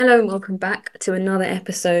Hello and welcome back to another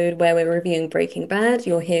episode where we're reviewing Breaking Bad.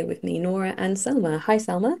 You're here with me, Nora and Selma. Hi,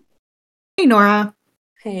 Selma. Hey Nora.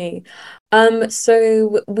 Hey.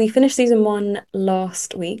 So we finished season one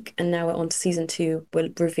last week, and now we're on to season two. We're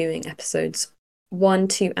reviewing episodes one,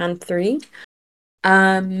 two, and three.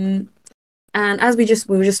 Um, and as we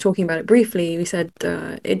were just talking about it briefly, we said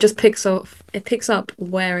it picks up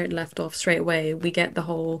where it left off straight away. We get the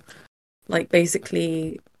whole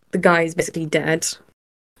basically the guy's basically dead,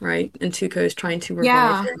 right? And Tuco's trying to revive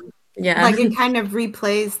Yeah, him. Yeah. like it kind of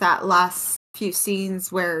replays that last few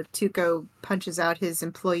scenes where Tuco punches out his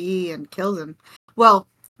employee and kills him. Well,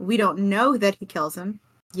 we don't know that he kills him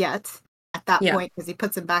yet at that Yeah. point because he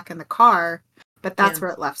puts him back in the car, but Yeah. that's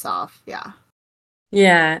where it left off. Yeah.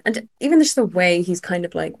 Yeah. And even just the way he's kind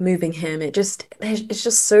of like moving him, it's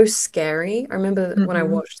just so scary. I remember when I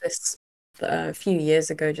Hmm. watched this a few years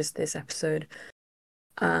ago, just this episode.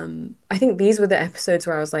 I think these were the episodes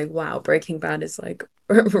where I was like, wow, Breaking Bad is like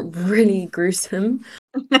really gruesome.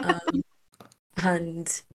 Um,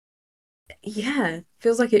 and yeah,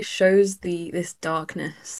 feels like it shows this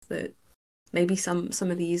darkness that maybe some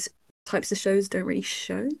of these types of shows don't really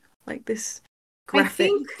show, like this I graphic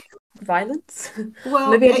think, violence.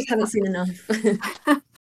 well, Maybe I just haven't seen enough.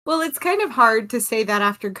 well, it's kind of hard to say that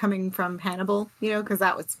after coming from Hannibal, because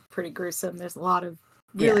that was pretty gruesome. There's a lot of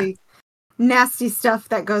Yeah. really nasty stuff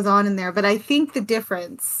that goes on in there, but I think the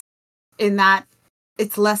difference in that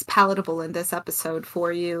it's less palatable in this episode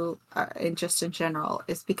for you and just in general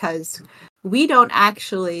is because we don't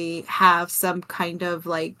actually have some kind of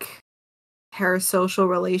like parasocial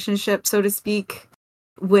relationship, so to speak,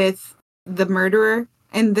 with the murderer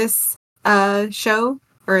in this show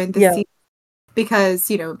or in this Yeah. season, because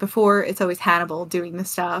before it's always Hannibal doing the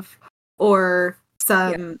stuff or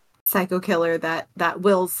Yeah. some psycho killer that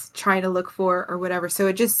Will's trying to look for or whatever, so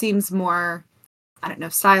it just seems more, I don't know,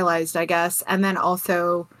 stylized, I guess. And then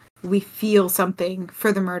also we feel something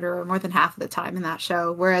for the murderer more than half of the time in that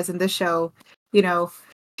show. Whereas in this show, you know,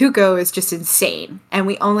 Hugo is just insane. And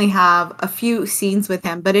we only have a few scenes with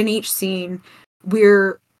him, but in each scene,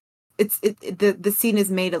 we're the scene is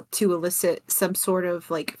made to elicit some sort of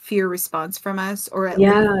like fear response from us or at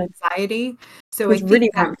least Yeah. anxiety. So I It's think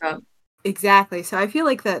really that ramped up. exactly. So I feel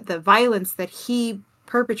like the violence that he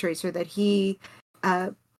perpetrates or that he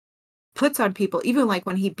uh puts on people, even like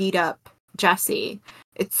when he beat up Jesse,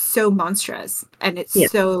 it's so monstrous and it's Yeah.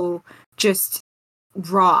 so just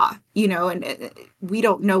raw, and we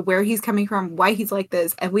don't know where he's coming from, why he's like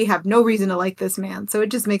this, and we have no reason to like this man. So it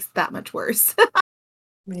just makes it that much worse.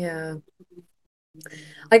 Yeah.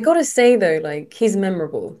 I gotta say though, like he's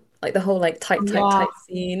memorable. Like the whole like tight, tight, Yeah. tight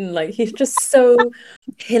scene. Like he's just so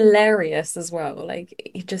hilarious as well.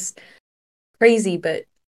 Like he just crazy, but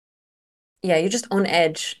yeah, you're just on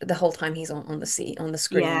edge the whole time he's on the seat on the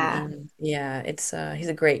screen. Yeah. And yeah, it's he's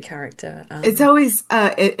a great character. It's always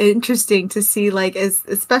interesting to see, like,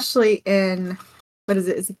 especially in, what is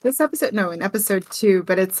it? Is it this episode? No, in episode 2.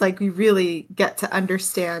 But it's like we really get to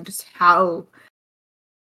understand just how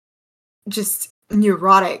just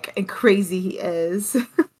neurotic and crazy he is.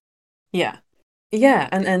 Yeah. Yeah,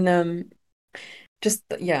 and just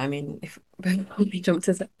yeah, I mean, if before we jump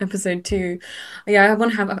to episode two, yeah, I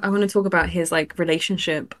want to talk about his like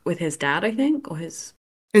relationship with his dad, I think, or his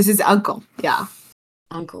It's his uncle. Yeah.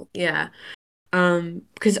 uncle. Yeah.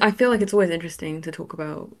 Because I feel like it's always interesting to talk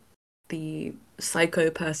about the psycho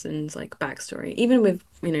person's like backstory, even with,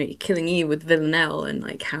 Killing Eve with Villanelle and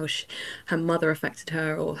like how her mother affected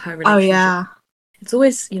her or her Oh relationship. yeah. It's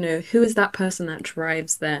always, who is that person that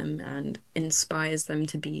drives them and inspires them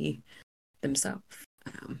to be themselves.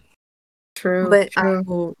 Um, True. but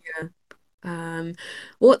True. yeah.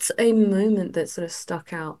 What's a moment that sort of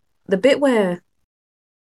stuck out? The bit where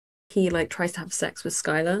he like tries to have sex with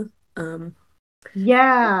Skylar. Um,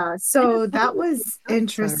 Yeah. So how did that you was that? Sorry.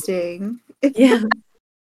 interesting. Yeah.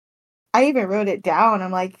 I even wrote it down.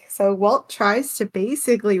 I'm like, so Walt tries to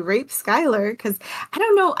basically rape Skylar because I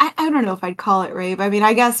don't know. I don't know if I'd call it rape. I mean,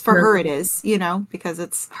 I guess for her it No. is, because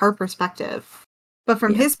it's her perspective. But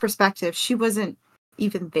from Yeah. his perspective, she wasn't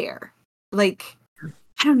even there. Like,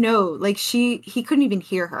 I don't know. Like he couldn't even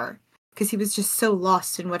hear her because he was just so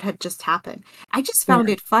lost in what had just happened. I just Yeah. found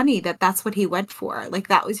it funny that that's what he went for. Like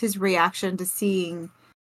that was his reaction to seeing,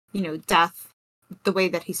 death the way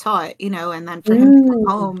that he saw it, and then for him to come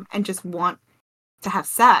Mm. home and just want to have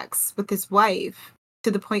sex with his wife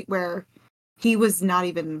to the point where he was not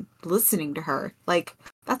even listening to her. Like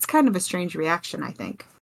that's kind of a strange reaction, I think.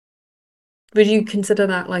 Would you consider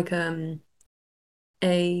that like a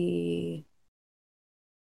a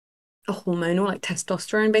hormonal like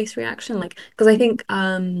testosterone based reaction? Like because I think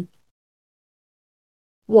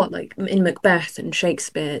what, like in Macbeth and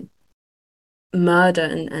Shakespeare, murder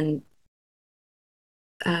and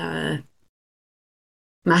uh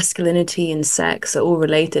masculinity and sex are all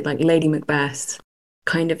related. Like Lady Macbeth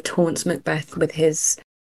kind of taunts Macbeth with his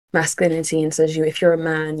masculinity and says, "You, if you're a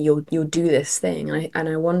man, you'll do this thing." And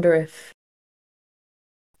I wonder if,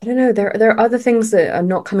 I don't know, there are other things that are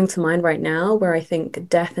not coming to mind right now where I think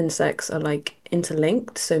death and sex are like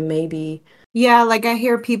interlinked. So maybe, Yeah, like I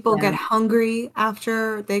hear people get yeah. hungry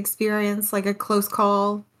after they experience like a close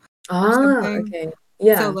call or Ah, something. okay. So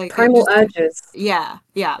Yeah. like it Primal just urges. yeah,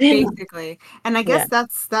 Yeah. basically. And I guess Yeah.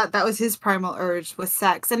 that was his primal urge with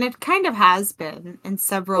sex. And it kind of has been in Yeah.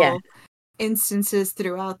 several instances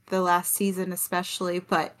throughout the last season especially,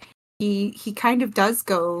 but he kind of does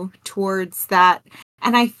go towards that.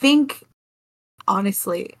 And I think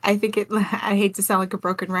honestly, I think it I hate to sound like a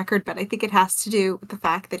broken record, but I think it has to do with the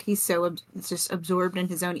fact that he's so just absorbed in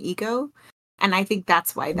his own ego. And I think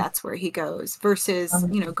that's why that's where he goes versus, Um,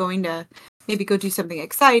 going to maybe go do something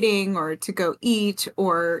exciting or to go eat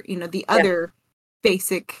or, the yeah. other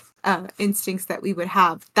basic instincts that we would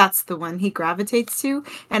have. That's the one he gravitates to.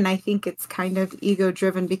 And I think it's kind of ego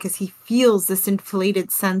driven because he feels this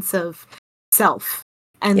inflated sense of self.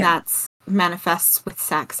 And Yeah. that's manifests with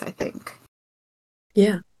sex, I think.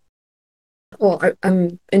 Yeah. Well,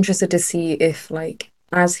 I'm interested to see if, like,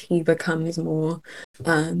 as he becomes more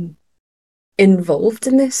um involved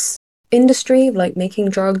in this industry, like making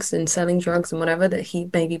drugs and selling drugs and whatever, that he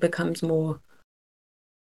maybe becomes more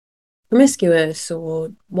promiscuous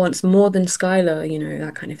or wants more than Skylar,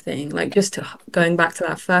 that kind of thing. Like just going back to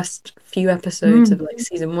that first few episodes of like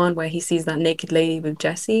season one where he sees that naked lady with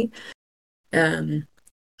Jesse. Um,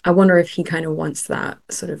 I wonder if he kind of wants that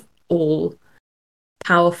sort of all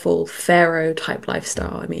powerful pharaoh type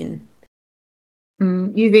lifestyle. I mean,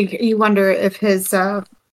 You wonder if his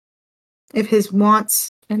wants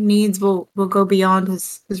and needs will go beyond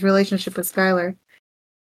his relationship with Skylar.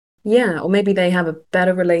 yeah, or maybe they have a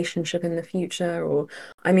better relationship in the future. Or,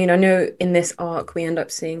 I mean, I know in this arc we end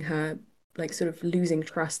up seeing her like sort of losing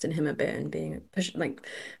trust in him a bit and being like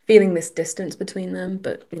feeling this distance between them.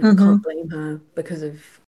 But I Mm-hmm. can't blame her because of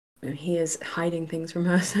he is hiding things from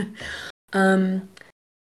her. So, um,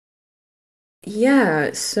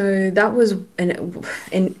 yeah. So that was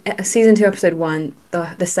in season two, episode one.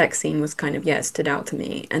 The sex scene was kind of, yeah, it stood out to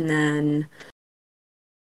me, and then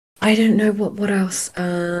I don't know what else.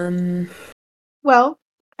 Well,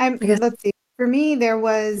 I guess. let's see. For me, there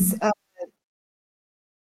was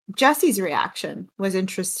Jesse's reaction was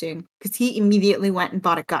interesting because he immediately went and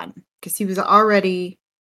bought a gun because he was already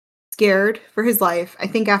scared for his life. I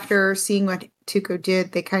think after seeing what Tuco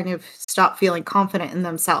did, they kind of stopped feeling confident in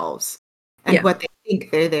themselves and Yeah. what they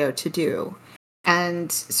think they're there to do.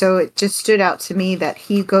 And so it just stood out to me that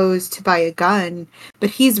he goes to buy a gun, but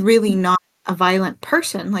he's really not a violent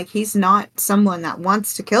person. Like he's not someone that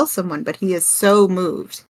wants to kill someone, but he is so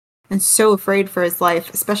moved and so afraid for his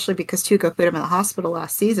life, especially because Tuco put him in the hospital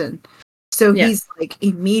last season. So Yeah. he's like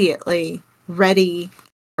immediately ready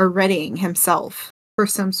or readying himself for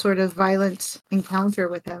some sort of violent encounter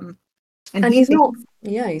with him. And And he he's thinks, not,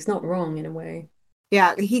 yeah, he's not wrong in a way.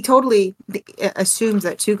 yeah, he totally assumes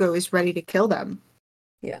that Tuco is ready to kill them.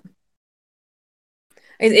 Yeah.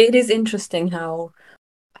 It is interesting how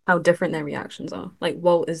different their reactions are. Like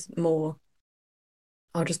Walt is more,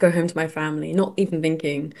 I'll just go home to my family, not even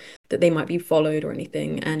thinking that they might be followed or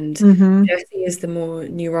anything. And Mm-hmm. Jesse is the more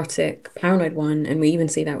neurotic, paranoid one, and we even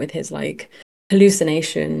see that with his like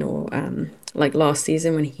hallucination or like last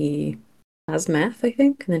season when he has meth, I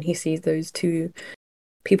think, and then he sees those two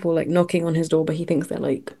people like knocking on his door, but he thinks they're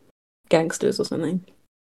like gangsters or something,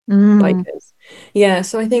 Mm. bikers. Yeah,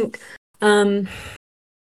 so I think um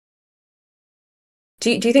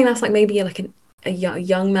do you think that's like maybe like a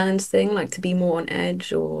young man's thing, like to be more on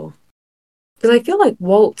edge, or because I feel like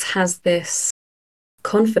Walt has this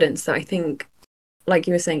confidence that I think, like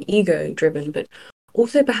you were saying, ego driven, but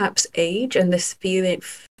also perhaps age and this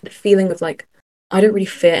feeling of like I don't really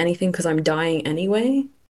fear anything because I'm dying anyway.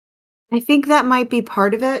 I think that might be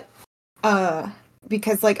part of it. Uh,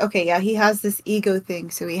 because like, okay, yeah, he has this ego thing,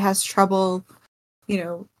 so he has trouble, you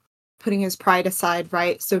know, putting his pride aside,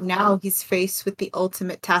 right? So now he's faced with the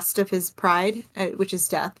ultimate test of his pride, which is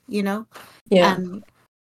death. Yeah, And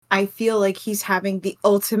I feel like he's having the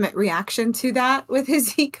ultimate reaction to that with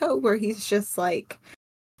his ego, where he's just like,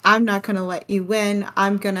 I'm not gonna let you win.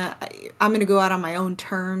 I'm gonna go out on my own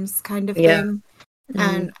terms, kind of yeah, thing.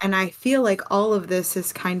 mm, And I feel like all of this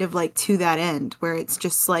is kind of like to that end, where it's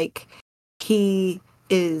just like he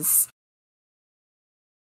is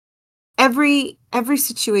every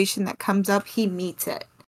situation that comes up, he meets it.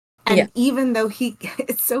 Yeah. And even though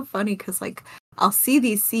it's so funny because like I'll see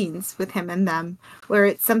these scenes with him and them where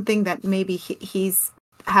it's something that maybe he's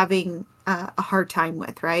having a hard time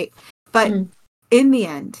with, right? But Mm. in the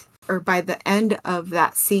end, or by the end of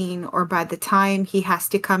that scene, or by the time he has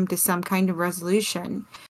to come to some kind of resolution,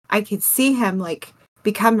 I could see him like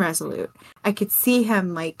become resolute. I could see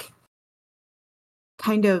him like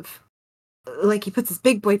kind of like he puts his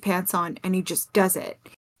big boy pants on and he just does it.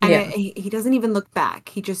 And Yeah. he doesn't even look back.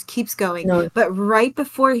 He just keeps going. No. But right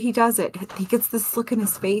before he does it, he gets this look in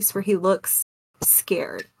his face where he looks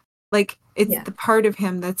scared. Like it's Yeah. the part of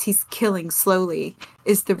him that he's killing slowly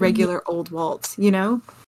is the Mhm. regular old Walt, you know?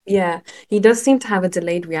 Yeah. He does seem to have a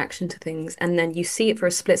delayed reaction to things, and then you see it for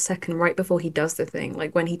a split second right before he does the thing.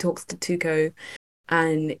 Like when he talks to Tuco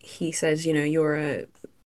and he says, you're a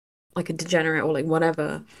degenerate or like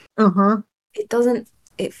whatever. Uh-huh. It doesn't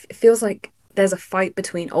it feels like there's a fight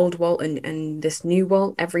between old Walt and this new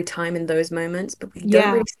Walt every time in those moments, but we don't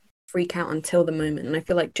Yeah. really freak out until the moment. And I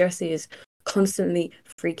feel like Jesse is constantly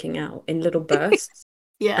freaking out in little bursts,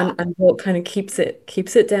 Yeah. and Walt kind of keeps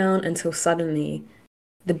it down until suddenly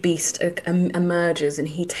the beast emerges and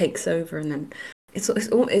he takes over, and then it's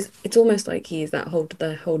almost like he's the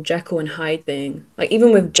whole Jekyll and Hyde thing. Like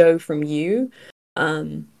even with Joe from You,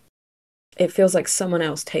 um, it feels like someone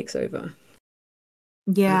else takes over.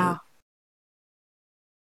 Uh, Yeah.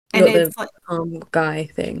 And Not the it's like guy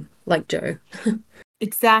thing, like Joe.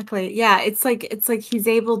 exactly. Yeah, it's like he's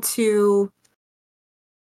able to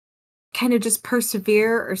kind of just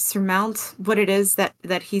persevere or surmount what it is that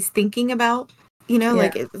he's thinking about. You know, Yeah,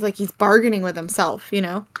 like it's like he's bargaining with himself, you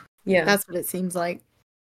know? yeah, That's what it seems like.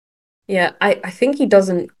 yeah. I think he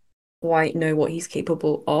doesn't quite know what he's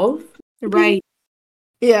capable of, maybe. Right.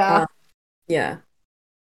 Yeah. Uh, yeah,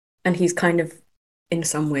 and he's kind of, in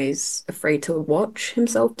some ways, afraid to watch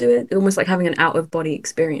himself do it. Almost like having an out of body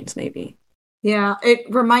experience, maybe. Yeah. It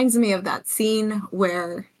reminds me of that scene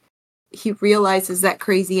where he realizes that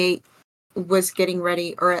Crazy Eight was getting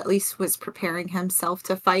ready, or at least was preparing himself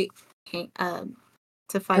to fight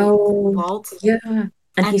Oh, Walt. yeah. And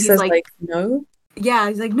And he he's says like, like, no. yeah,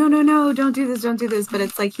 he's like, no, no, no, don't do this, don't do this. But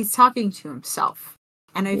it's like he's talking to himself.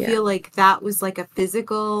 And I Yeah, feel like that was like a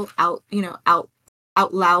physical out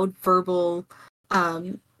loud verbal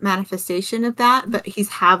manifestation of that. But he's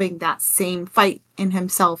having that same fight in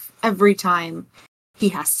himself every time he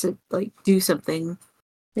has to like do something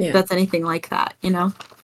yeah, that's anything like that, you know?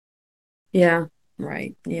 yeah.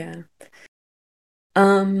 Right. Yeah.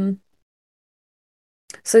 Um.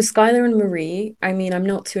 So Skylar and Marie. I mean, I'm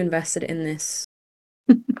not too invested in this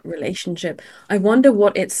relationship. I wonder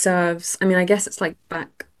what it serves. I mean, I guess it's like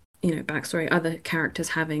backstory, other characters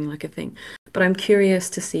having like a thing. But I'm curious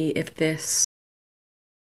to see if this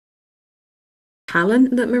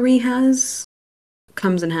talent that Marie has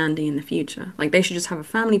comes in handy in the future. Like they should just have a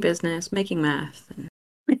family business making meth, and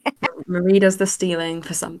Marie does the stealing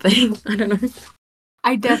for something. I don't know.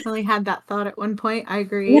 I definitely had that thought at one point. I Yeah.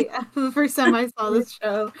 agree. The first time I saw this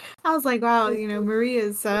show, I was like, wow, you know, Marie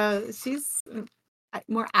is she's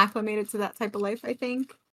more acclimated to that type of life, I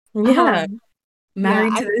think. Yeah. Um yeah,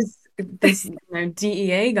 Married to this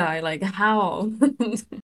DEA guy. Like how?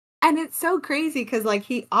 and it's so crazy cuz like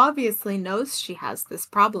he obviously knows she has this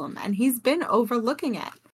problem and he's been overlooking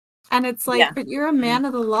it. And it's Yeah. like, but you're a Yeah. man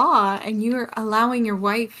of the law and you're allowing your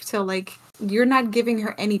wife to like you're not giving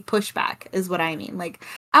her any pushback is what I mean. Like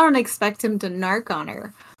I don't expect him to narc on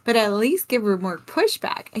her, but at least give her more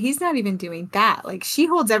pushback. He's not even doing that. Like she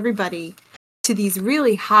holds everybody to these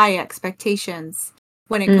really high expectations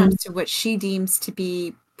when it Mm, comes to what she deems to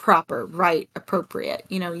be proper, right, appropriate,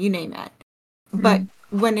 you know, you name it. But mm.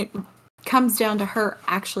 when it comes down to her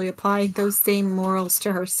actually applying those same morals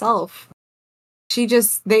to herself, she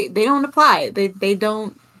just they don't apply. They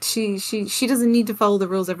don't she doesn't need to follow the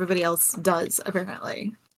rules everybody else does,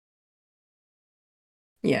 apparently.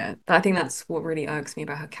 Yeah, I think that's what really irks me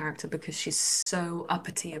about her character because she's so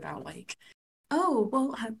uppity about like, oh,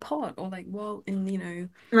 well, her pot, or like, well, and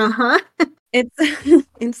Uh-huh. it's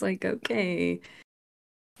it's like okay,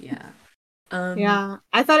 yeah, um, Yeah.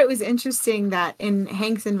 I thought it was interesting that in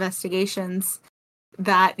Hank's investigations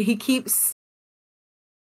that he keeps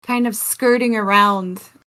kind of skirting around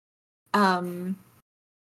um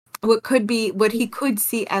what he could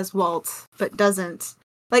see as Walt, but doesn't.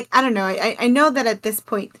 Like, I don't know. I know that at this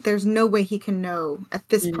point, there's no way he can know at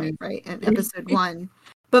this point, mm. right? In episode one.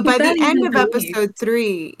 But He by the barely end even of believes. episode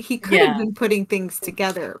three, he could have Yeah, been putting things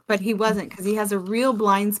together, but he wasn't because he has a real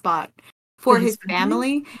blind spot for for his his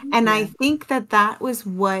family. family. And I Yeah, think that that was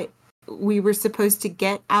what we were supposed to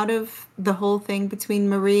get out of the whole thing between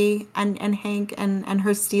Marie and Hank and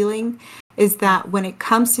her stealing is that when it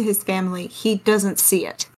comes to his family, he doesn't see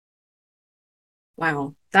it.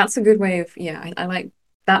 Wow, that's a good way of, yeah, I like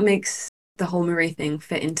that makes the whole Marie thing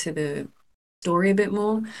fit into the story a bit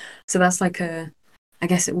more. So that's like I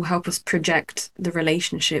guess it will help us project the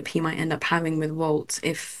relationship he might end up having with Walt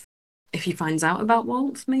if he finds out about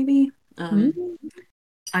Walt, maybe. Mm.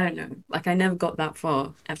 I don't know. Like I never got that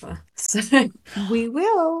far ever. So We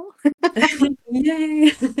will.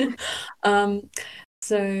 yay. Um,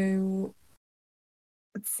 so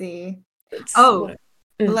Let's see. it's Oh, what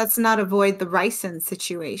mm, let's not avoid the Ryson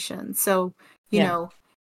situation. So, you yeah. know,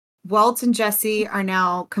 Walt and Jesse are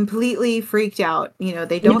now completely freaked out.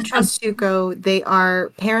 They don't Yeah. trust Tuco. They are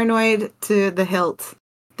paranoid to the hilt.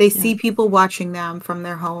 They Yeah. see people watching them from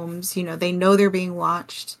their homes. They know they're being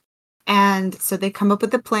watched. And so they come up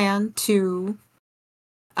with a plan to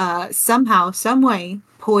somehow, some way,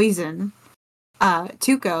 poison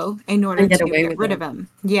Tuco in order And get to away get with rid it. of him.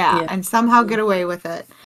 Yeah, Yeah. and somehow Mm, get away with it.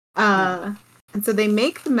 yeah. Uh, and so they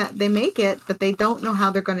make it, but they don't know how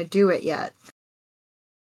they're going to do it yet.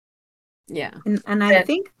 Yeah. And I They're,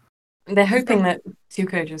 think they're hoping that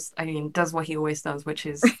Tuco just, I mean, does what he always does, which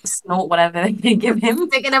is snort whatever they give him.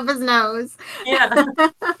 sticking up his nose. Yeah.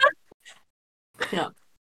 Yeah.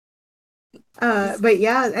 But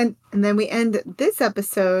yeah, and then we end this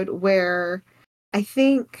episode where I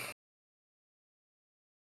think,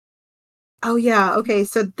 oh yeah, okay,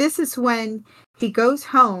 so this is when he goes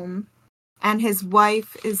home and his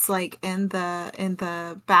wife is like in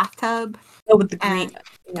the bathtub, Oh, with the green. and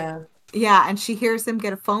Yeah. yeah, and she hears him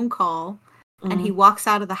get a phone call, and he Mm, walks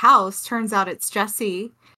out of the house. Turns out it's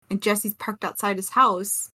Jesse, and Jesse's parked outside his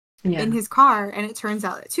house in yeah. his car, and it turns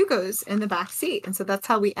out that Tuco's in the back seat. And so that's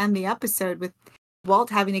how we end the episode, with Walt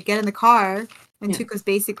having to get in the car, and Yeah. Tuco's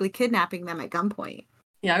basically kidnapping them at gunpoint.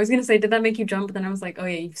 Yeah. I was gonna say, did that make you jump? But then I was like, oh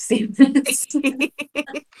yeah, you've seen this.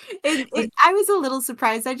 I was a little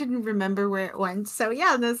surprised. I didn't remember where it went. So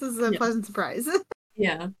yeah, this is a Yeah. pleasant surprise.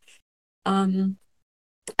 Yeah. Um,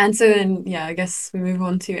 and so then yeah, I guess we move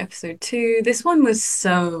on to episode two. This one was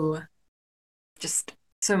so just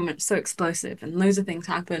so much so explosive and loads of things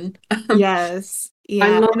happen. Yes. I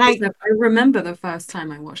Yeah. love And this. I remember the first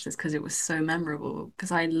time I watched this because it was so memorable.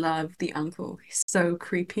 Because I love the uncle. He's so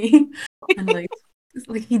creepy, and like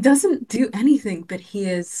he doesn't do anything, but he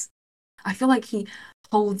is. I feel like he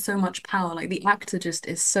holds so much power. Like the actor just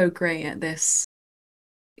is so great at this.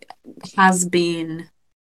 Has been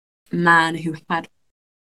man who had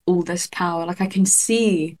all this power. Like I can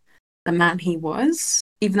see the man he was,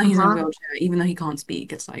 even though he's in a uh-huh. wheelchair, even though he can't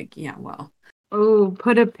speak. It's like, yeah, well. Oh,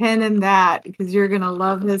 put a pin in that because you're gonna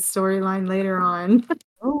love his storyline later on.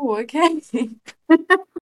 Oh, okay. So the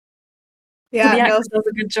Yeah, no, actor does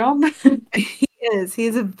a good job. he is.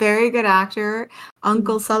 He's a very good actor.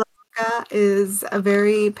 Uncle Mm. Salamanca is a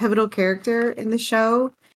very pivotal character in the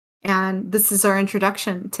show, and this is our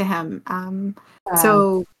introduction to him. Wow.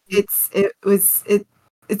 So it's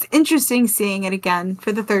interesting seeing it again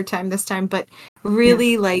for the third time this time, but Yeah.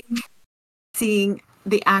 really like seeing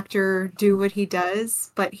the actor do what he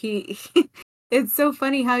does. But it's so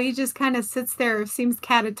funny how he just kind of sits there, seems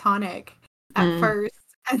catatonic at Mm. first,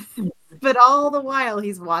 but all the while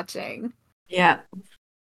he's watching. Yeah.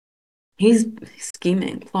 He's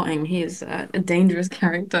scheming, plotting. He is a dangerous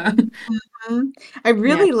character. Mhm. I Yeah.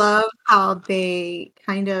 really love how they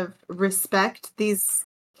kind of respect these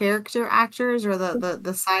character actors, or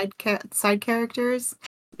the side characters,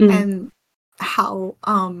 Mm. and how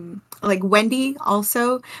like Wendy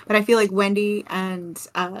also, but I feel like Wendy and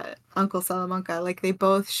Uncle Salamanca, like they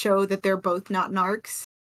both show that they're both not narcs,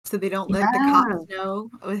 so they don't let the cops Yeah. know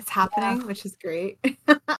what's Yeah. happening, which is great.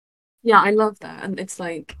 Yeah, I love that. And it's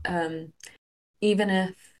like, even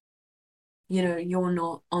if, you're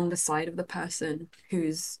not on the side of the person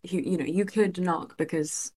who you could knock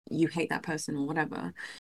because you hate that person or whatever.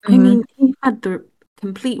 I Mhm. mean, he had the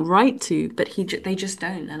complete right to, but they just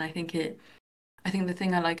don't. And I think the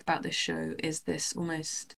thing I like about this show is this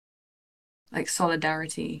almost like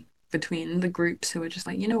solidarity between the groups who are just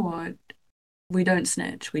like, you know what, we don't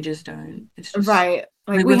snitch, we just don't. It's just Right.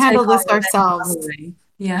 Like, we we will take handle this our revenge ourselves. another way.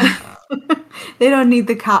 Yeah. They don't need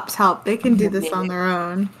the cops' help. They can do this on Yeah. their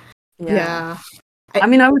own. Yeah. Yeah. I I,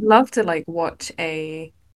 mean, I would love to like watch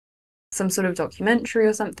a some sort of documentary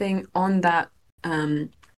or something on that um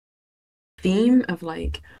theme of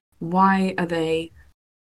like why are they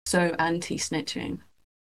so anti-snitching?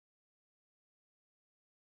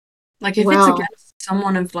 Like if it's well, against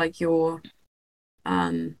someone of like your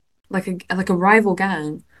um like a rival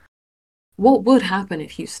gang, what would happen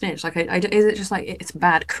if you snitch? Like is it just like it's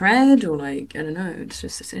bad cred or like I don't know,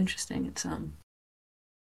 it's interesting. It's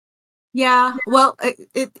yeah. Well,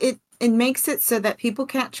 it it makes it so that people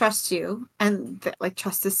can't trust you, and that, like,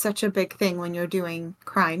 trust is such a big thing when you're doing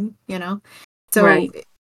crime, you know. So Right.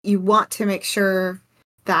 you want to make sure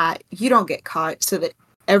that you don't get caught, so that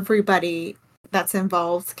everybody that's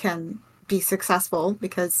involved can be successful,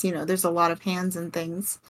 because there's a lot of hands and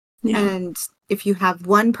things. Yeah. And if you have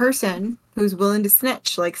one person who's willing to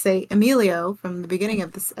snitch, like say Emilio from the beginning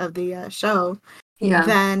of the show, Yeah.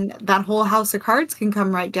 then that whole house of cards can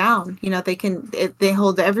come right down. They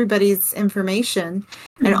hold everybody's information,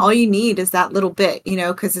 and Mm. all you need is that little bit,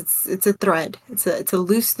 because it's a thread. It's a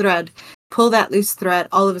loose thread. Pull that loose thread,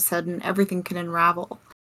 all of a sudden everything can unravel.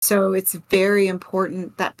 So it's very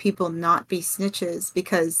important that people not be snitches,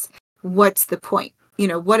 because what's the point?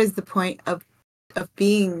 What is the point of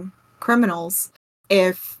being criminals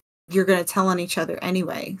if you're going to tell on each other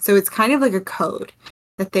anyway? So it's kind of like a code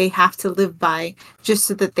that they have to live by, just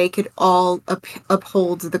so that they could all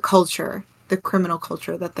uphold the culture, the criminal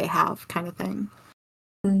culture that they have, kind of thing.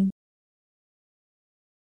 Mm.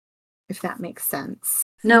 If that makes sense.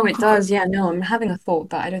 No, it does. Yeah, no, I'm having a thought,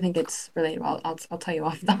 but I don't think it's relatable. I'll tell you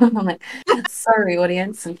after. I'm like, sorry,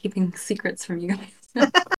 audience, I'm keeping secrets from you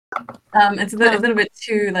guys. It's a No. little bit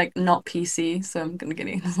too like not PC, so I'm gonna get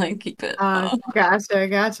it like keep it.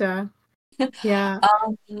 Gotcha. Yeah.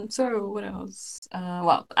 So what else?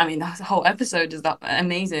 Well, I mean, that whole episode is that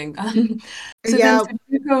amazing. So then Yeah,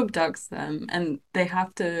 Tuco abducts them, and they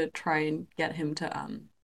have to try and get him to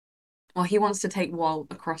well, he wants to take Walt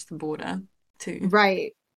across the border to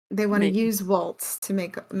right. They want to make. use Walt to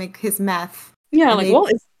make his meth, Yeah, and like they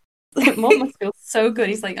Walt is Walt must feel so good.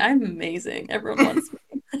 He's like, I'm amazing. Everyone wants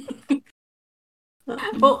me.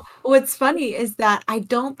 Well, what's funny is that I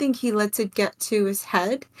don't think he lets it get to his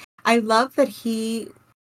head. I love that he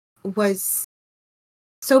was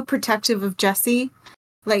so protective of Jesse.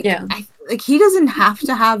 Yeah, Like he doesn't have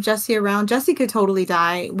to have Jesse around. Jesse could totally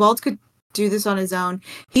die. Walt could do this on his own.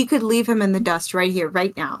 He could leave him in the dust right here,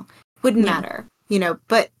 right now. Wouldn't yeah. matter,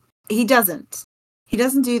 but he doesn't. He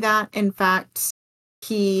doesn't do that. In fact,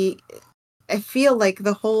 he I feel like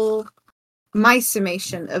my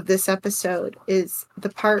summation of this episode is the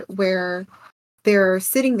part where they're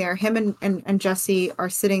sitting there, him and Jesse are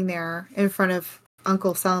sitting there in front of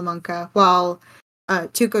Uncle Salamanca while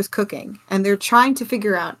Tuco's cooking, and they're trying to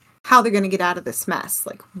figure out how they're going to get out of this mess.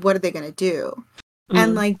 Like, what are they going to do?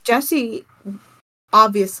 And Mm. like Jesse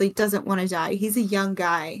obviously doesn't want to die. He's a young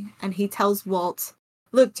guy, and he tells Walt,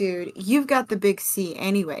 "Look, dude, you've got the big C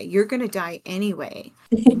anyway. You're going to die anyway.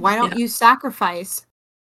 Why don't Yeah, you sacrifice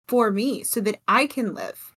for me so that I can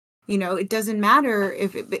live? It doesn't matter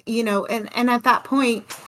if and at that point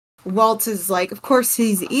Walt is like, of course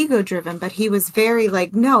he's ego driven, but he was very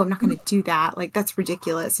like, no, I'm not going to do that. Like, that's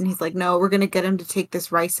ridiculous. And he's like, no, we're going to get him to take this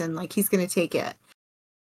ricin. Like, he's going to take it.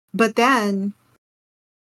 But then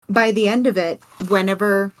by the end of it,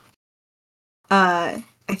 whenever I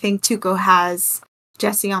think Tuco has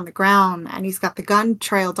Jesse on the ground and he's got the gun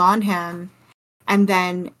trailed on him, and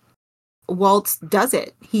then Walt does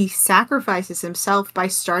it. He sacrifices himself by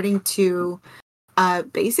starting to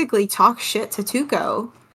basically talk shit to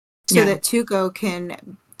Tuco, so yeah, that Tuco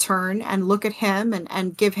can turn and look at him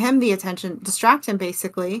and give him the attention, distract him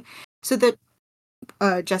basically, so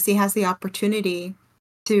that Jesse has the opportunity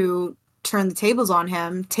to turn the tables on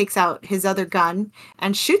him, takes out his other gun,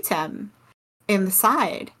 and shoots him in the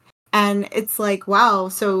side. And it's like, wow,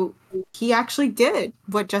 so he actually did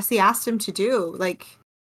what Jesse asked him to do. Like,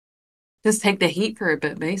 just take the heat for a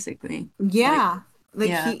bit, basically. Like, yeah. Like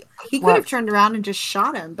yeah, he could have worked. turned around and just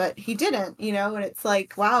shot him, but he didn't, and it's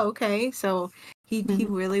like, wow, okay. So he Mhm.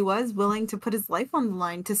 really was willing to put his life on the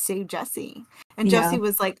line to save Jesse. And Yeah, Jesse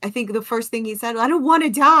was like, I think the first thing he said, I don't want to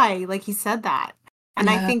die. Like, he said that. And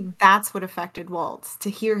I yeah, think that's what affected Walt, to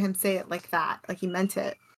hear him say it like that. Like, he meant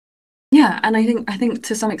it. yeah. And I think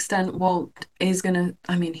to some extent, Walt is gonna.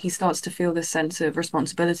 I mean, he starts to feel this sense of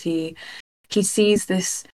responsibility. He sees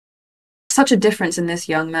this such a difference in this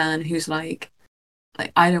young man who's like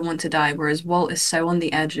I don't want to die, whereas Walt is so on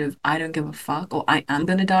the edge of I don't give a fuck, or I am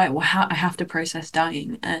gonna die, or I have to process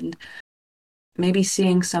dying, and maybe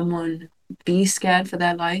seeing someone be scared for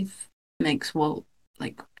their life makes Walt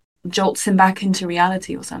like jolts him back into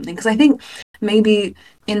reality or something. Because I think maybe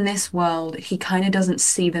in this world he kind of doesn't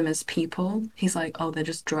see them as people. He's like, oh, they're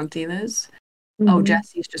just drug dealers. Oh, Hmm.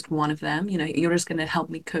 Jesse's just one of them. You're just gonna help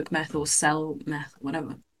me cook meth or sell meth,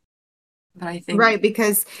 whatever. But I think Right,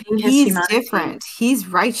 because seeing his he's humanity, different. He's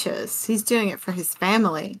righteous. He's doing it for his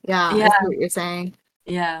family. Yeah, I see yeah, what you're saying.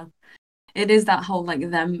 yeah. It is that whole like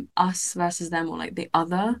them, us versus them, or like the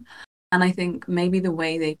other. And I think maybe the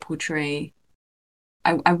way they portray,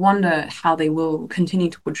 I wonder how they will continue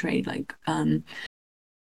to portray like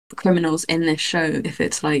criminals in this show if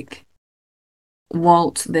it's like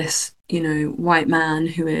Walt, this, white man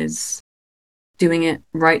who is doing it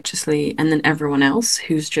righteously, and then everyone else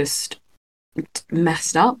who's just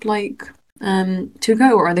messed up like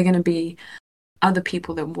Tuco, or are they going to be other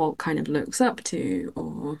people that Walt kind of looks up to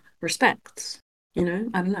or respects? I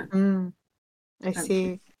don't know. Mm, I I don't know.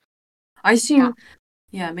 see. I Yeah. assume,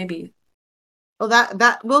 yeah, maybe. Well,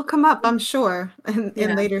 that will come up, I'm sure, in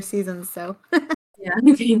Yeah, later seasons. So yeah.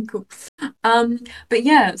 Okay, cool. Um, but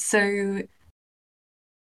yeah, so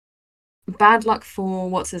bad luck for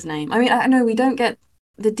what's his name. I mean, I know we don't get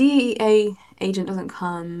the DEA agent doesn't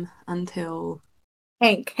come until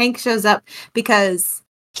Hank shows up because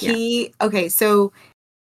yeah. okay, so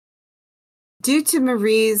due to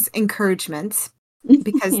Marie's encouragement,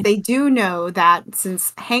 because Yeah. they do know that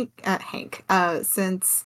since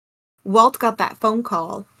since Walt got that phone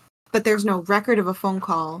call, but there's no record of a phone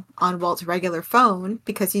call on Walt's regular phone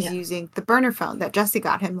because he's Yeah. using the burner phone that Jesse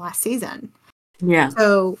got him last season. Yeah.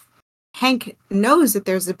 So Hank knows that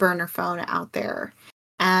there's a burner phone out there.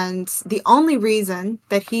 And the only reason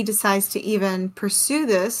that he decides to even pursue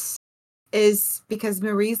this is because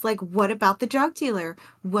Marie's like, what about the drug dealer?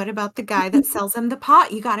 What about the guy that sells him the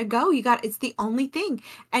pot? You gotta go. It's the only thing.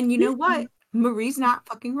 And you know what? Marie's not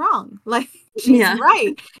fucking wrong. Like, she's Yeah.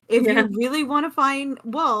 right. If Yeah. you really want to find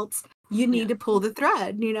Walt, you need Yeah. to pull the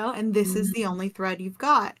thread, and this is the Mhm. only thread you've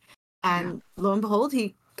got. Yeah. And lo and behold,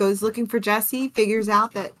 he goes looking for Jesse, figures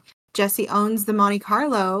out that Jesse owns the Monte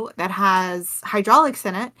Carlo that has hydraulics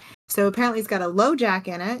in it. So apparently it's got a low jack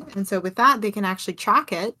in it. And so with that, they can actually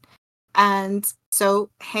track it. And so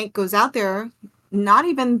Hank goes out there, not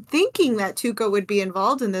even thinking that Tuco would be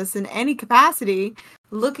involved in this in any capacity,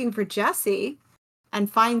 looking for Jesse,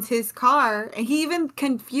 and finds his car. And he even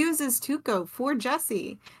confuses Tuco for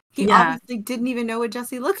Jesse. He Yeah. obviously didn't even know what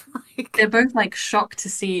Jesse looked like. They're both like shocked to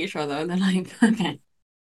see each other. They're like, okay.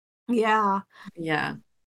 Yeah. Yeah.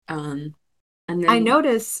 Um, and I then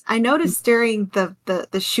noticed I noticed during the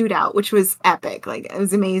shootout, which was epic, like it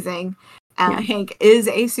was amazing. yeah. Hank is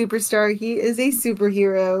a superstar. He is a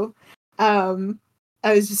superhero. Um,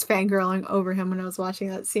 I was just fangirling over him when I was watching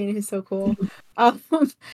that scene. He's so cool. Um,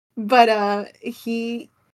 but he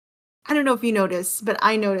I don't know if you noticed, but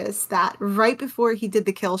I noticed that right before he did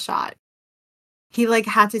the kill shot, he like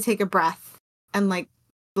had to take a breath and like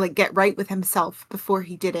get right with himself before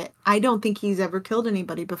he did it. I don't think he's ever killed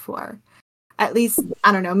anybody before. At least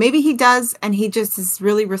I don't know, maybe he does and he just is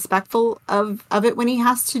really respectful of it when he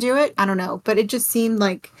has to do it. I don't know, but it just seemed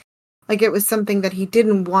like it was something that he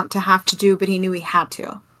didn't want to have to do, but he knew he had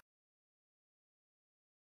to.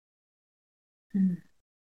 Mm.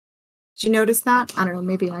 Did you notice that? I don't know,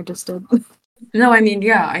 maybe I just did. No, I mean,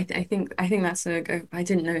 yeah, I think that's I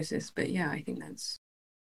didn't notice, but yeah, I think that's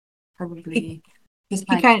he probably he's he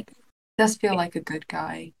like kind does feel like a good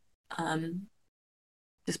guy, um,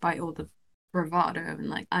 despite all the bravado and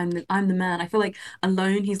like I'm the man. I feel like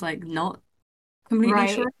alone he's like not completely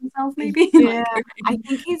sure right. of himself, maybe. Yeah. Like, I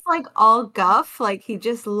think he's like all guff, like he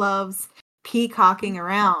just loves peacocking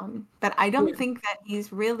around. But I don't yeah. think that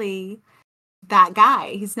he's really that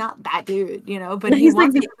guy. He's not that dude, but No, he he's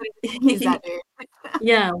like wants everybody to think he's that dude.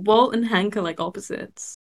 yeah, Walt and Hank are like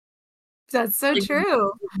opposites. That's so Like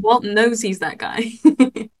true. Walt knows he's that guy.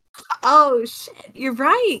 Oh shit, you're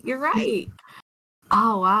right. You're right.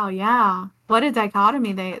 Oh wow, yeah. What a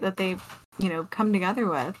dichotomy they've, come together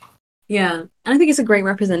with. Yeah, and I think it's a great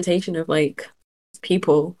representation of like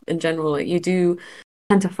people in general. Like you do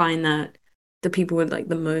tend to find that the people with like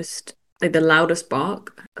the most like the loudest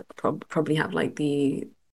bark probably have like the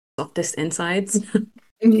softest insides.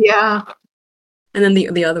 Yeah. And then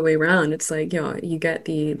the other way around, it's like, you get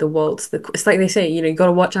the waltz, it's like they say, you got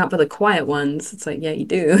to watch out for the quiet ones. It's like, yeah, you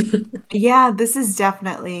do. Yeah, this is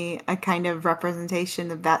definitely a kind of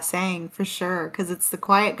representation of that saying for sure, because it's the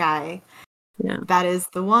quiet guy. Yeah, That is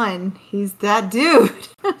the one. He's that dude.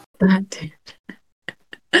 that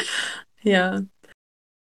yeah.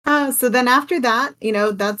 So then after that,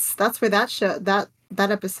 that's where that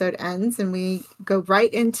episode ends, and we go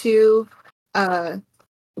right into uh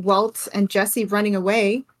Walt and Jesse running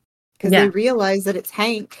away because they Yeah. realize that it's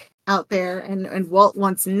Hank out there, and Walt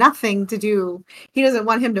wants nothing to do. He doesn't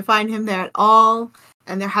want him to find him there at all,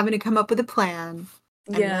 and they're having to come up with a plan.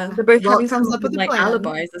 And Yeah, then they're both Walt having to comes come up up with with a like plan.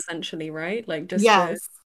 alibis essentially, right? Like just to Yes,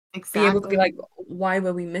 be able to be exactly. like, why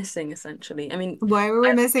were we missing essentially? I mean, Why were we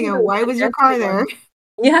I missing think it? the Why was your Jesse car there? one.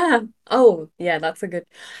 Yeah. Oh, yeah,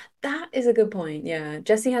 that is a good point. Yeah.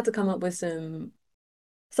 Jesse had to come up with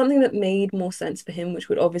something that made more sense for him, which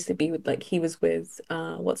would obviously be with like he was with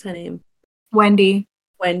what's her name? Wendy.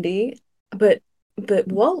 Wendy. But But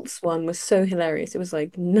Walt's one was so hilarious. It was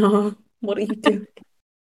like, no, what are you doing?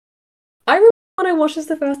 I remember when I watched this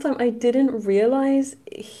the first time, I didn't realize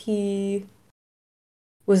he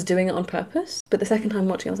was doing it on purpose. But the second time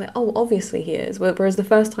watching, I was like, oh, obviously he is. Whereas the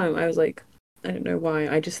first time, I was like, I don't know why.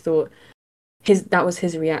 I just thought his that was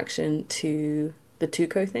his reaction to the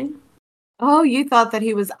Tuco thing. Oh, you thought that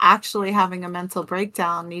he was actually having a mental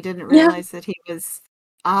breakdown. You didn't Yeah. realize that he was.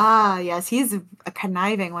 Ah, yes, he's a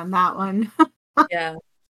conniving one, that one. Yeah.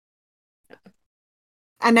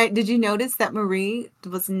 And did you notice that Marie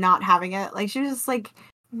was not having it? Like, she was just like,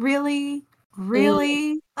 really?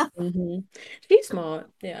 Really? Mm-hmm. She's smart,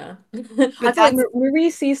 yeah. I But feel like that's Marie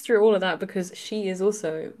sees through all of that because she is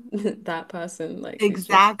also that person, like who's just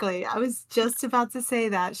exactly. I was just about to say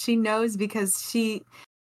that. She knows because she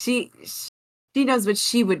she knows what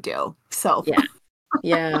she would do. So, yeah,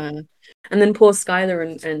 yeah. And then poor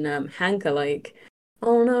Skylar and Hank are like,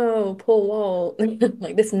 oh no, poor Walt,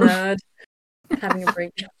 like this nerd having a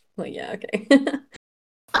breakdown. Like, yeah, okay.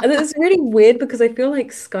 And it's really weird because I feel like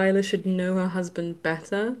Skylar should know her husband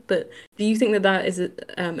better. But do you think that that is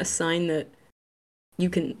a sign that you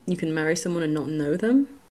can marry someone and not know them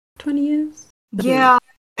 20 years? I don't know. yeah,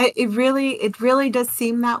 it really does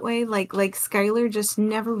seem that way. Like Skylar just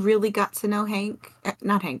never really got to know Hank.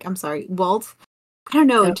 Not Hank, I'm sorry, Walt. I don't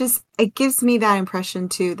know, Yeah. just it gives me that impression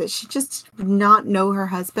too that she just did not know her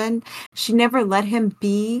husband. She never let him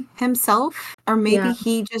be himself, or maybe Yeah.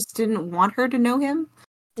 he just didn't want her to know him,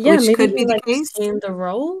 Yeah, which maybe could he be the like case. assumed the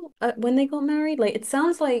role when they got married. Like it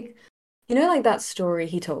sounds like like that story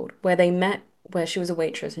he told where they met where she was a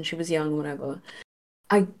waitress and she was young, whatever.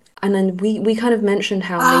 I and then we kind of mentioned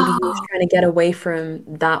how maybe he was Oh, trying to get away from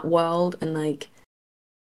that world and like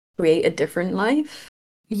create a different life.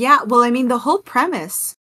 yeah. Well, I mean, the whole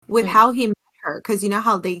premise with Mm. how he met her, because you know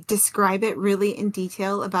how they describe it really in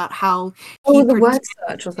detail about how he Oh, the word pretended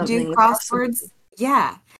search or to do something, the crossword. crosswords.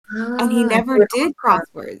 Yeah. And he Ah, he never would did ask her.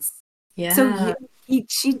 crosswords. So Yeah.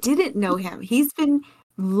 she didn't know him. He's been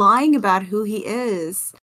lying about who he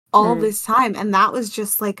is all Mm. this time, and that was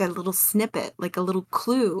just like a little snippet, like a little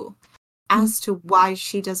clue as to why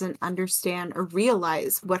she doesn't understand or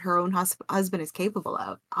realize what her own husband is capable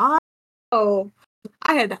of. Oh,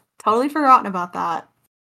 I had totally forgotten about that.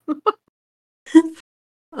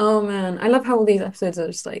 Oh man, I love how all these episodes are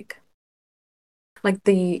just like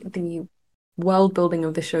the world building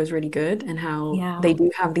of the show is really good and how Yeah. they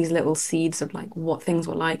do have these little seeds of like what things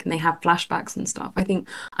were like and they have flashbacks and stuff. I think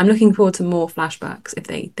I'm looking forward to more flashbacks if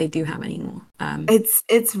they do have any more.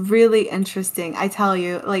 It's really interesting. I tell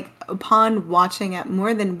you, like upon watching it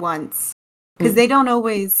more than once, because Mm,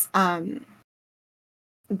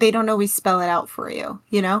 they don't always spell it out for you,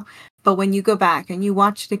 you know? But when you go back and you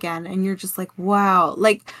watch it again and you're just like, wow.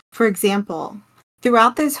 Like, for example,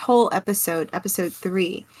 throughout this whole episode, episode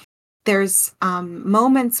 3, there's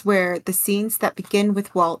moments where the scenes that begin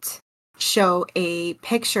with Walt show a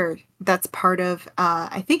picture that's part of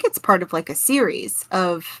I think it's part of like a series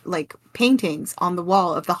of like paintings on the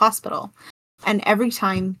wall of the hospital. And every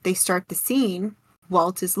time they start the scene,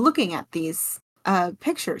 Walt is looking at these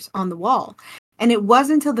pictures on the wall. And it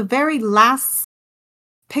wasn't until the very last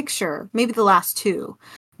picture, maybe the last two,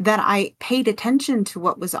 that I paid attention to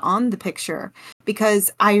what was on the picture because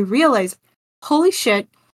I realized, holy shit,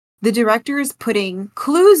 the director is putting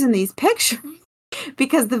clues in these pictures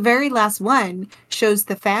because the very last one shows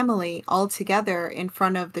the family all together in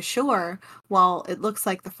front of the shore while it looks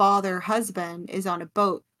like the father husband is on a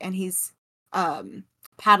boat and he's um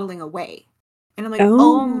paddling away. And I'm like,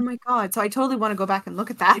 oh Oh, my God. So I totally want to go back and look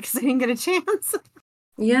at that because I didn't get a chance.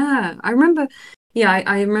 yeah. I remember, yeah,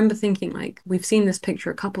 I remember thinking like we've seen this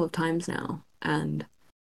picture a couple of times now, and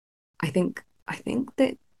I think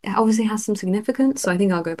that it obviously has some significance, so I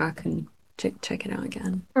think I'll go back and check it out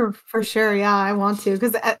again. For sure, yeah, I want to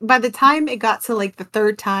because by the time it got to like the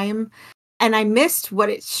third time, and I missed what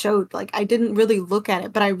it showed, like I didn't really look at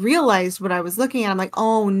it, but I realized what I was looking at. I'm like,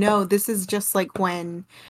 oh no, this is just like when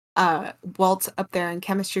Walt's up there in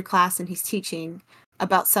chemistry class and he's teaching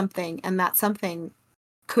about something, and that something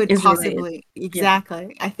could Is related. possibly Yeah.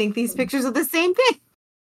 exactly. I think these pictures are the same thing.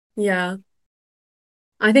 Yeah.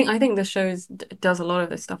 I think the shows does a lot of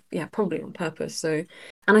this stuff, yeah, probably on purpose. So,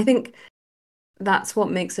 and I think that's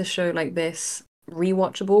what makes a show like this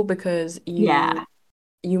rewatchable because Yeah.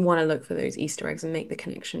 you want to look for those Easter eggs and make the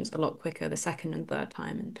connections a lot quicker the second and third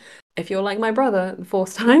time. And if you're like my brother, the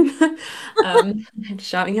fourth time,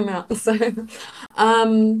 shouting him out. So,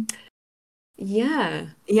 um, yeah,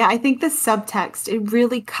 Yeah, I think the subtext, it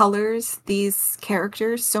really colors these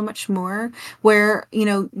characters so much more, where, you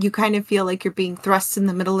know, you kind of feel like you're being thrust in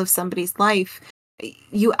the middle of somebody's life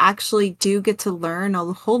you actually do get to learn a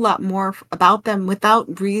whole lot more about them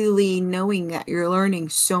without really knowing that you're learning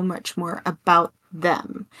so much more about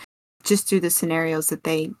them just through the scenarios that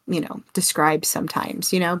they, describe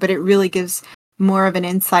sometimes, but it really gives more of an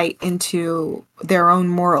insight into their own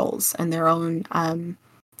morals and their own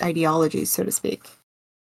ideologies, so to speak.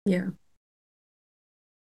 Yeah.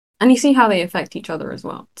 And you see how they affect each other as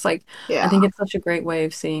well. It's like, I Yeah. think it's such a great way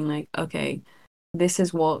of seeing, like, okay, this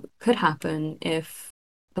is what could happen if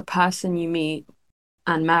the person you meet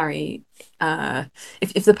and marry,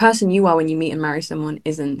 if the person you are when you meet and marry someone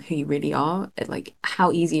isn't who you really are, like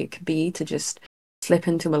how easy it could be to just slip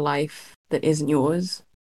into a life that isn't yours,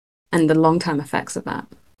 and the long term effects of that.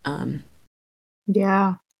 Um,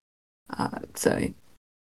 Yeah. so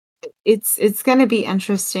It's going to be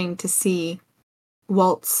interesting to see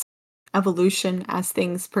Walt's evolution as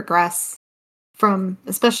things progress from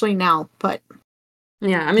especially now, but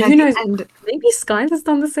yeah, I mean, at who the knows? end. Maybe Sky has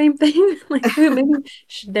done the same thing. Like, who? Maybe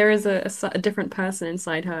there is a different person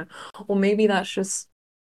inside her, or maybe that's just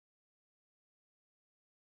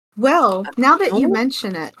Well, now that you normal.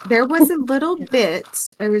 mention it, there was a little bit,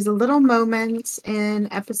 there was a little moment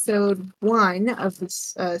in episode 1 of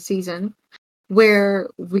this season where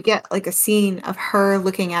we get like a scene of her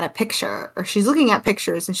looking at a picture, or she's looking at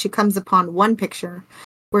pictures and she comes upon one picture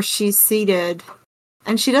where she's seated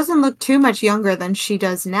and she doesn't look too much younger than she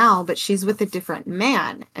does now, but she's with a different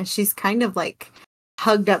man and she's kind of like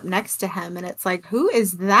hugged up next to him. And it's like, who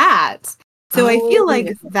is that? So I feel Oh,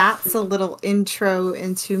 like that's a little intro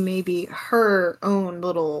into maybe her own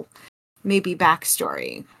little, maybe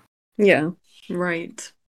backstory. yeah,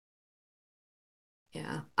 right.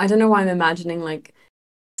 Yeah, I don't know why I'm imagining like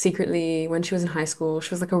secretly when she was in high school, she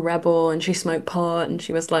was like a rebel and she smoked pot and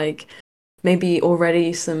she was like maybe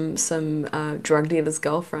already some drug dealer's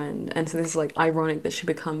girlfriend, and so this is like ironic that she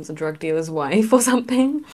becomes a drug dealer's wife or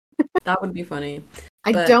something. That would be funny.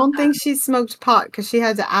 I But don't think she smoked pot because she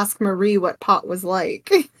had to ask Marie what pot was like.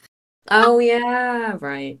 oh yeah,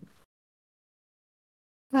 right.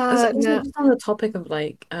 Also, No. just on the topic of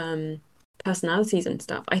like personalities and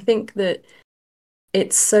stuff, I think that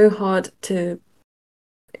it's so hard to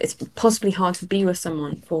it's possibly hard to be with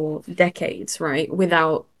someone for decades, right?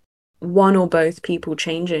 Without one or both people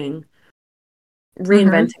changing, Hmm.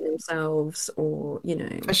 reinventing themselves, or,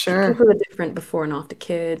 For sure. people are different before and after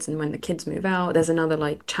kids. And when the kids move out, there's another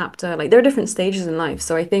like chapter. Like there are different stages in life.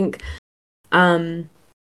 So I think um,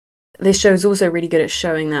 this show is also really good at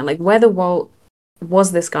showing that, like, whether Walt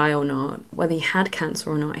was this guy or not, whether he had cancer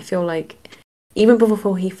or not, I feel like even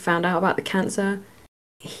before he found out about the cancer,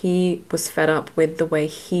 he was fed up with the way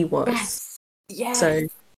he was. Yes. Yes. So,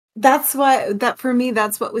 That for me,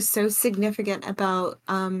 that's what was so significant about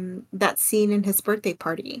that scene in his birthday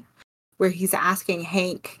party where he's asking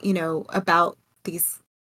Hank, about these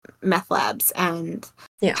meth labs and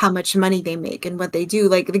yeah. how much money they make and what they do.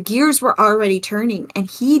 Like the gears were already turning and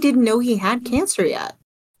he didn't know he had cancer yet.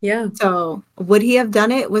 Yeah. So, would he have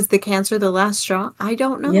done it? Was the cancer the last straw? I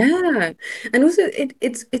don't know. Yeah. And also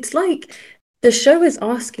it's like the show is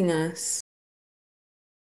asking us,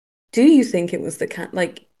 do you think it was the cat?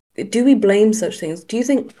 Like, do we blame such things? Do you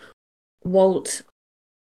think Walt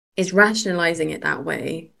is rationalizing it that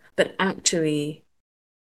way, but actually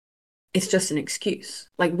it's just an excuse?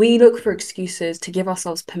 Like, we look for excuses to give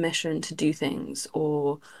ourselves permission to do things,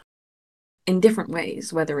 or in different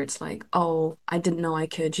ways, whether it's like, oh, I didn't know I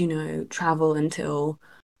could, travel until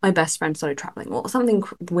my best friend started traveling, or something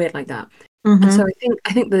weird like that. And so Mm-hmm.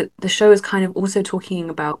 I think that the show is kind of also talking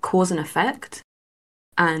about cause and effect,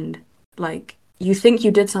 and like you think you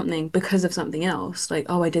did something because of something else. Like,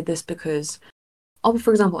 oh, I did this because, oh, for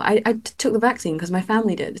example, I took the vaccine because my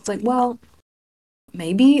family did. It's like, well,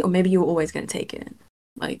 maybe, or maybe you were always going to take it.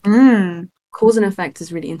 Like, Mm. cause and effect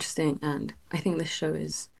is really interesting, and I think this show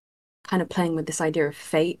is kind of playing with this idea of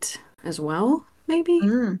fate as well. Maybe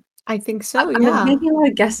Mm. I think so, I'm yeah. making a lot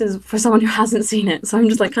of guesses for someone who hasn't seen it, so I'm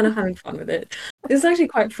just like kind of having fun with it. It's actually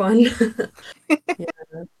quite fun.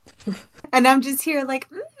 Yeah. And I'm just here like,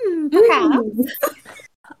 perhaps.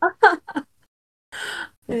 Mm.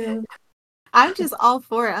 Yeah. I'm just all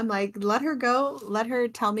for it. I'm like, let her go. Let her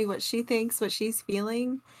tell me what she thinks, what she's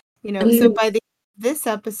feeling. So by this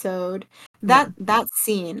episode, Yeah. that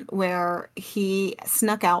scene where he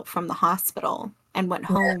snuck out from the hospital and went Yeah.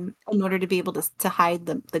 home in order to be able to hide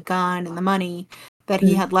the gun and the money that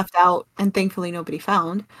he Mm. had left out and thankfully nobody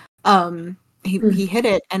found. He Mm. hid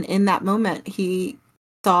it, and in that moment he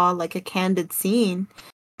saw like a candid scene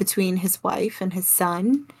between his wife and his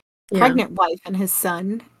son, Yeah. pregnant wife and his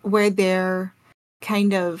son, where they're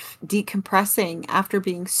kind of decompressing after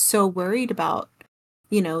being so worried about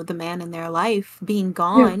the man in their life being Yeah.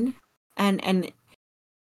 gone. And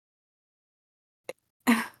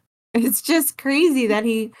it's just crazy that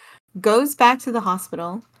he goes back to the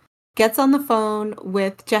hospital, gets on the phone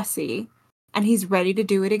with Jesse, and he's ready to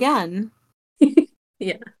do it again.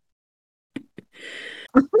 Yeah.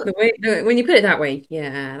 When you put it that way,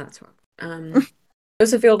 yeah, that's right. I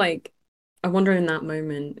also feel like I wonder in that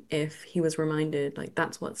moment if he was reminded like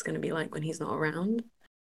that's what it's going to be like when he's not around,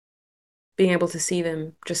 being able to see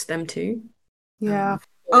them, just them two, Yeah.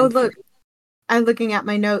 or Oh, them look, three. I'm looking at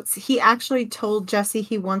my notes. He actually told Jesse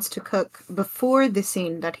he wants to cook before the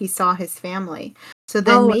scene that he saw his family. So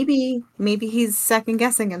then Oh, maybe he's second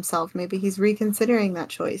guessing himself. Maybe he's reconsidering that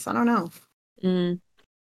choice. I don't know. mm,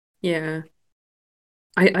 yeah.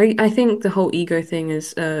 I think the whole ego thing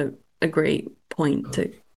is a great point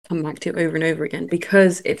to come back to over and over again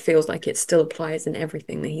because it feels like it still applies in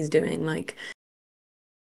everything that he's doing. Like,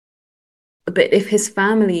 but if his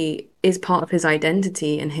family is part of his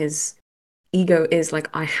identity and his ego is like,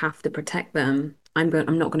 I have to protect them, I'm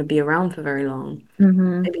not going to be around for very long.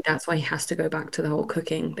 Mm-hmm. Maybe that's why he has to go back to the whole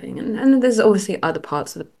cooking thing. And there's obviously other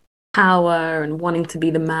parts of the power and wanting to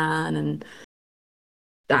be the man and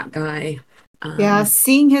that guy. Yeah, Um,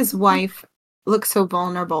 seeing his wife look so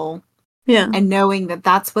vulnerable yeah. and knowing that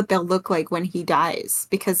that's what they'll look like when he dies,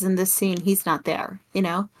 because in this scene he's not there.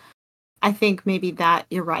 I think maybe that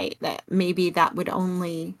you're right, that maybe that would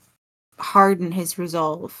only harden his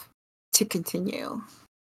resolve to continue.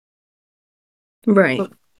 Right.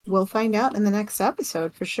 But we'll find out in the next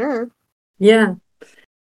episode for sure. Yeah.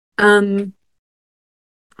 Um,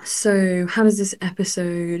 so how does this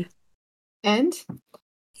episode? And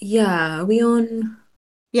Yeah, are we on?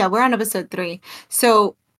 yeah, we're on episode 3.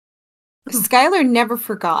 So Oh, Skylar never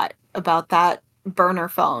forgot about that burner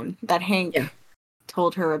phone that yeah, Hank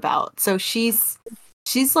told her about. So she's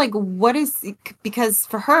like, what is, because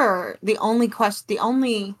for her, the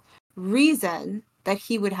only reason that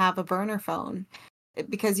he would have a burner phone,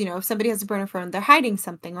 because if somebody has a burner phone, they're hiding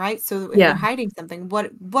something, right? So if they're yeah, hiding something,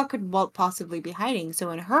 what could Walt possibly be hiding?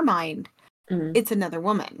 So in her mind, mm, it's another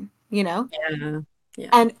woman. yeah, yeah.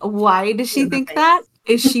 And why does Yeah, she that think makes. that?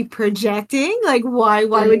 Is she projecting? Like, why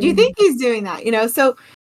would you Mm. think he's doing that? So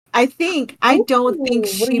I Oh, don't think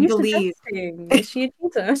what are she you believed. suggesting? Is she a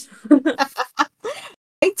cheater?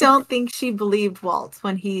 I don't think she believed Walt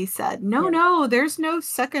when he said, "No, Yeah. no, there's no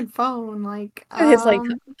second phone." Like, His like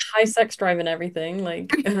high sex drive and everything.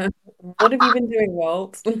 Like, what have you been doing,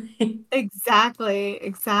 Walt? exactly,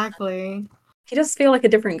 exactly. He does feel like a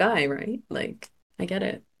different guy, right? Like, I get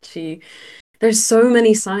it. There's so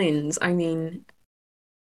many signs. I mean,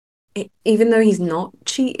 even though he's not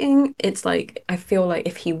cheating, it's like I feel like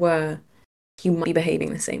if he were, he might be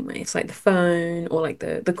behaving the same way. It's like the phone or like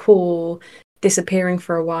the call, disappearing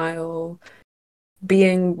for a while,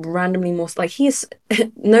 being randomly more like he's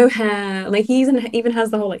no hair. Like he even has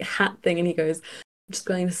the whole like hat thing, and he goes, "I'm just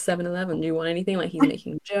going to 7-Eleven. Do you want anything?" Like he's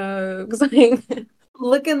making jokes. Like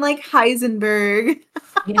Looking like Heisenberg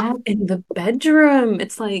yeah, in the bedroom,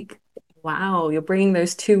 it's like wow, you're bringing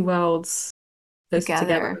those two worlds closer together.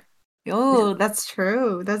 together. Yeah. Oh, that's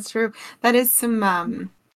true. That's true. That is some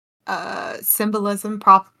symbolism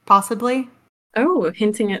possibly. Oh,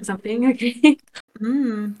 hinting at something. Okay.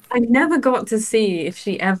 Mm. I never got to see if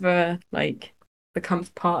she ever like becomes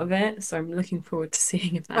part of it, so I'm looking forward to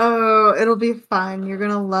seeing if that. Oh, it'll be fun. You're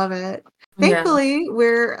gonna love it. Yeah. Thankfully,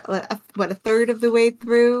 we're a third of the way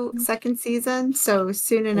through second season, so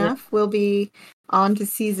soon Yeah. enough we'll be on to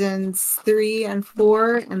seasons 3 and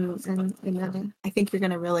 4, and then I think you're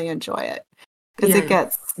gonna really enjoy it because it Yeah.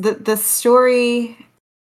 gets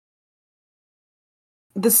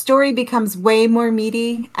the story becomes way more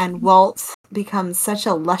meaty, and Walt becomes such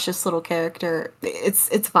a luscious little character.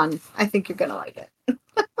 It's fun. I think you're gonna like it.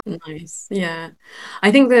 Nice. Yeah.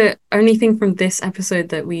 I think the only thing from this episode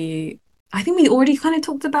that I think we already kind of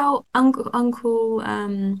talked about Uncle,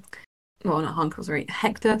 well, not Uncle, sorry,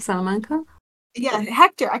 Hector Salamanca. Yeah,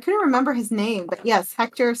 Hector. I couldn't remember his name, but yes,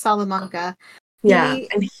 Hector Salamanca. Yeah. He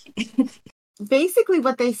And basically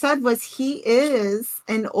what they said was he is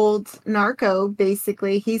an old narco.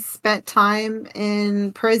 Basically, he spent time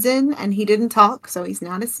in prison and he didn't talk, so he's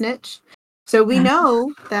not a snitch. So we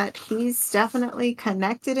know that he's definitely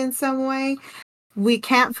connected in some way. We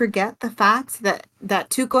can't forget the fact that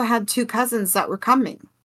Tuco had two cousins that were coming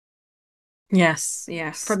yes,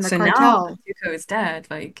 yes. from the So now that cartel. Zuko is dead,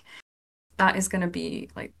 like that is gonna be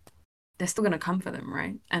like they're still gonna come for them,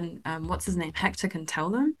 right? And what's his name? Hector can tell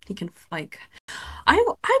them. He can like I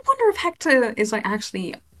wonder if Hector is like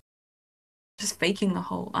actually just faking the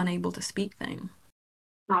whole unable to speak thing.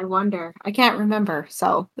 I wonder. I can't remember,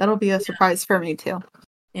 so that'll be a surprise for me too.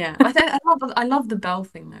 Yeah, I love the bell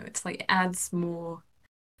thing though. It's like it adds more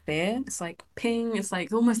fear. It's like ping. It's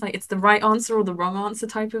like almost like it's the right answer or the wrong answer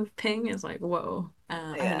type of ping. It's like whoa. I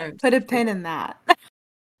don't Yeah, know. put a pin in that.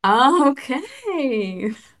 Oh,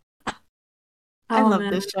 okay. I Oh love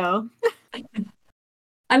man. this show.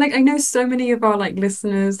 I know so many of our like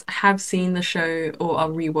listeners have seen the show or are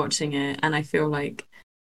rewatching it, and I feel like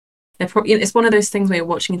they're probably it's one of those things where you're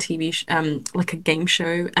watching a TV like a game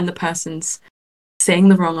show and the person's saying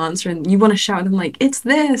the wrong answer and you want to shout at them like it's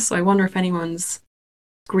this. So I wonder if anyone's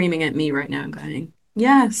screaming at me right now and going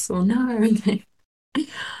yes or no.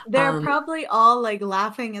 They're um probably all like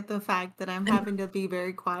laughing at the fact that I'm having to be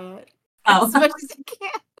very quiet as oh much as I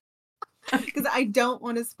can because I don't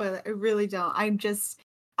want to spoil it. I really don't. I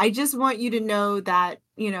just want you to know that,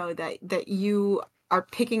 that you are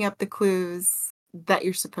picking up the clues that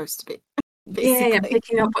you're supposed to be, yeah, I'm basically.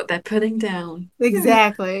 picking up what they're putting down.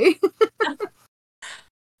 Exactly.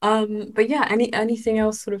 But yeah, anything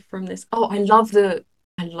else sort of from this? Oh, I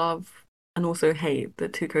love and also hate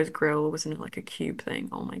that Tuco's grill wasn't like a cube thing.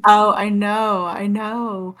 Oh my Oh, God. I know. I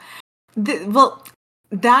know. Well,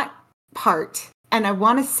 that part, and I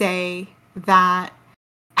want to say that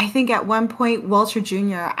I think at one point Walter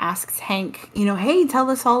Jr. asks Hank, hey, tell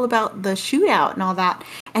us all about the shootout and all that.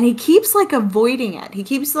 And he keeps like avoiding it. He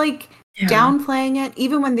keeps like Yeah. downplaying it,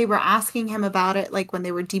 even when they were asking him about it, like when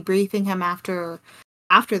they were debriefing him after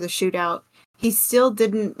the shootout. He still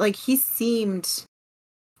didn't like he seemed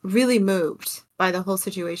really moved by the whole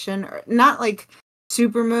situation. Or not like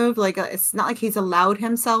super moved, like it's not like he's allowed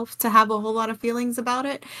himself to have a whole lot of feelings about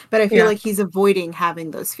it, but I feel Yeah. like he's avoiding having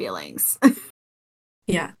those feelings.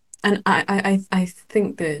 Yeah. And I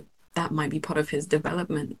think that that might be part of his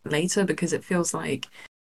development later because it feels like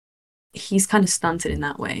he's kind of stunted in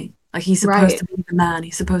that way. Like he's supposed Right. to be the man,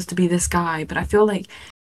 he's supposed to be this guy, but I feel like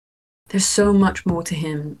there's so much more to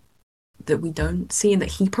him that we don't see and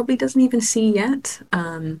that he probably doesn't even see yet.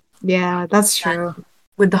 Yeah, that's true.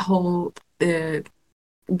 With the whole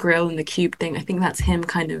grill and the cube thing, I think that's him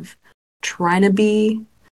kind of trying to be,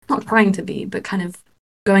 not trying to be, but kind of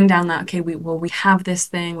going down that, okay, we have this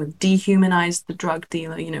thing, we've dehumanized the drug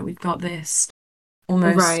dealer, we've got this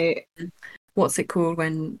almost, Right. what's it called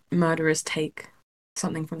when murderers take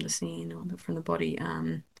something from the scene or from the body? A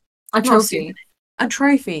Not a souvenir, trophy. a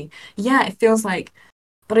trophy. Yeah, it feels like,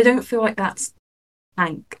 but I don't feel like that's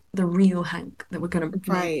Hank, the real Hank that we're gonna maybe.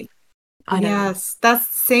 Right. I don't know. Yes, that's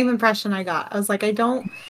the same impression I got. I was like, I don't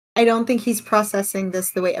think he's processing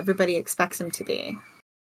this the way everybody expects him to be.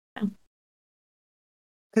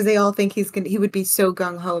 Because they all think he would be so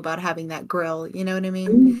gung ho about having that grill, you know what I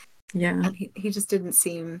mean? Yeah. And he just didn't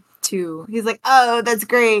seem to. He's like, oh, that's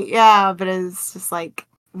great, yeah, but it's just like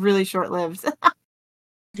really short lived.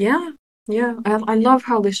 Yeah, yeah. I love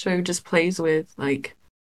how this show just plays with like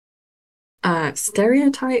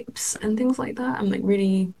stereotypes and things like that. I'm like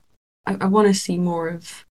really I want to see more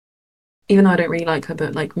of even though I don't really like her,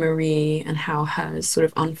 but like Marie and how hers sort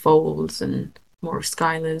of unfolds and more of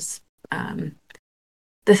Skylar's. Um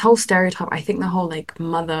this whole stereotype, I think the whole like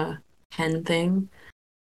mother hen thing,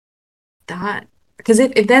 that because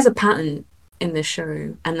if there's a pattern in this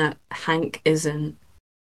show and that Hank isn't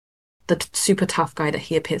the super tough guy that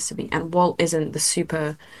he appears to be, and Walt isn't the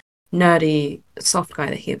super nerdy, soft guy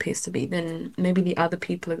that he appears to be, then maybe the other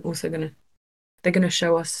people are also they're gonna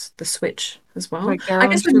show us the switch as well. Like their I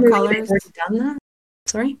own guess with true Marie they've colors. already done that.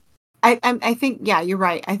 Sorry. I think yeah, you're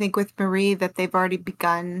right. I think with Marie that they've already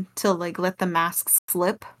begun to like let the masks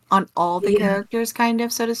slip on all the Yeah, characters, kind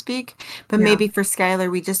of, so to speak. But yeah, maybe for Skylar,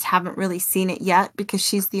 we just haven't really seen it yet because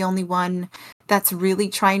she's the only one that's really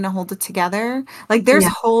trying to hold it together. Like there's yeah,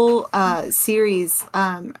 whole series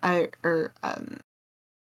or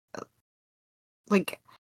like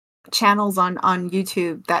channels on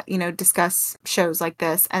YouTube that, discuss shows like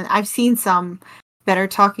this. And I've seen some that are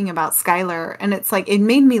talking about Skylar, and it's like it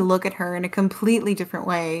made me look at her in a completely different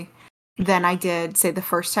way than I did, say, the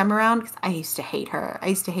first time around. 'Cause I used to hate her. I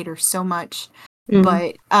used to hate her so much. mm,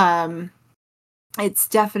 But it's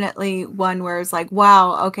definitely one where it's like,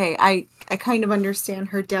 wow, okay, I kind of understand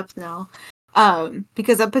her depth now.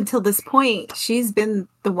 Because up until this point, she's been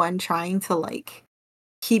the one trying to like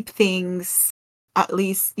keep things, at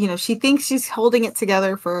least, she thinks she's holding it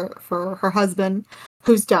together for her husband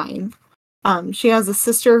who's dying. She has a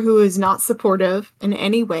sister who is not supportive in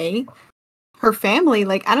any way. Her family,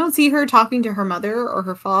 like, I don't see her talking to her mother or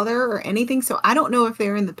her father or anything, so I don't know if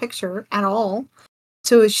they're in the picture at all.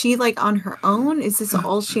 So is she like on her own? Is this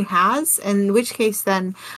all she has? In which case,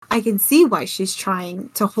 then I can see why she's trying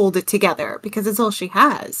to hold it together because it's all she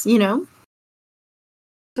has, you know?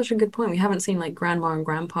 such a good point. We haven't seen like grandma and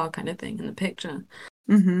grandpa kind of thing in the picture.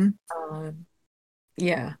 Mm-hmm.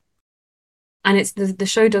 Yeah. And it's the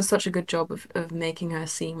show does such a good job of making her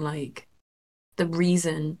seem like the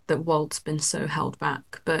reason that Walt's been so held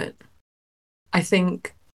back. But I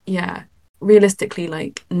think, yeah, realistically,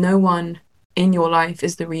 like no one in your life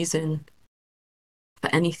is the reason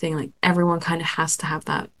for anything. Like everyone kind of has to have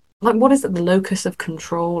that. Like, what is it? The locus of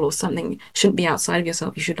control or something shouldn't be outside of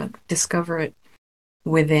yourself. You should like discover it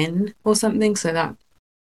within or something. So that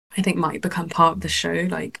I think might become part of the show.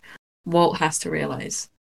 Like Walt has to realize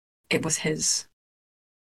it was his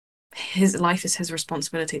life is his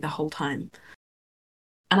responsibility the whole time.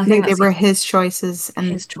 And I think Like they that's were his choices and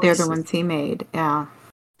his they're the choices. ones he made. Yeah.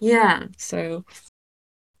 Yeah. So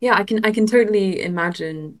yeah, I can totally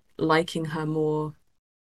imagine liking her more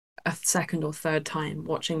a second or third time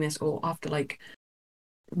watching this or after like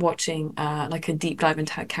watching like a deep dive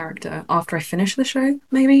into her character after I finish the show,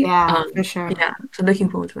 maybe. Yeah, for sure. Yeah, so looking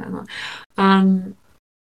forward to that. Um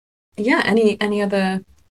yeah, any other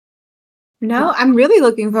No, thoughts? I'm really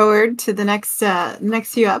looking forward to the next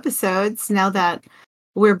few episodes now that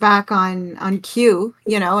we're back on Q,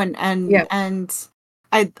 you know, Yeah, and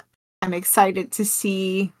I I'm excited to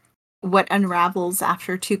see what unravels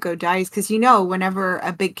after Tuco dies because you know whenever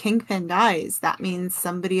a big kingpin dies, that means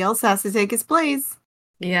somebody else has to take his place.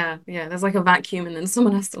 yeah. There's like a vacuum and then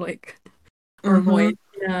someone has to like or a Mm-hmm. void.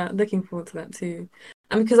 Yeah, looking forward to that too.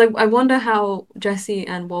 And because I wonder how Jesse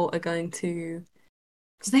and Walt are going to,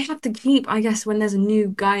 because they have to keep, I guess, when there's a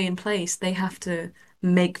new guy in place, they have to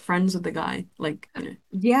make friends with the guy. Like,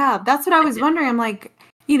 Yeah, that's what I was wondering. I'm like,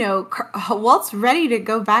 you know, Walt's ready to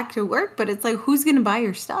go back to work, but it's like, who's gonna buy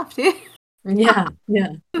your stuff, dude? yeah.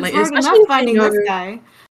 It's Like, hard especially enough if they finding know, this guy.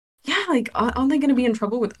 yeah, like, aren't they going to be in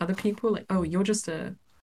trouble with other people? Like, oh,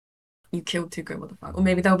 you killed Tuco, what the fuck? Or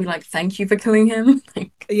maybe they'll be like, thank you for killing him.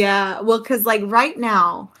 Like, Yeah, well, because like right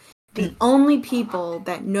now, the mm, only people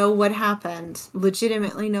that know what happened,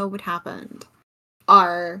 legitimately know what happened,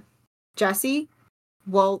 are Jesse,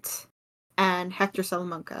 Walt, and Hector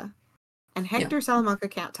Salamanca. And yeah, Hector Salamanca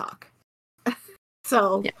can't talk.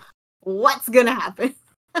 So, yeah, what's gonna happen?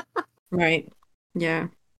 right. Yeah.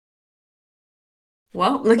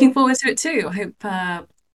 Well, looking forward to it too. I hope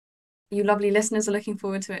you lovely listeners are looking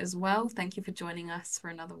forward to it as well. Thank you for joining us for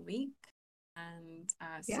another week and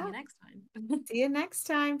see Yeah. you next time. See you next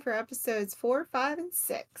time for episodes 4, 5, and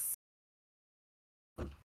 6.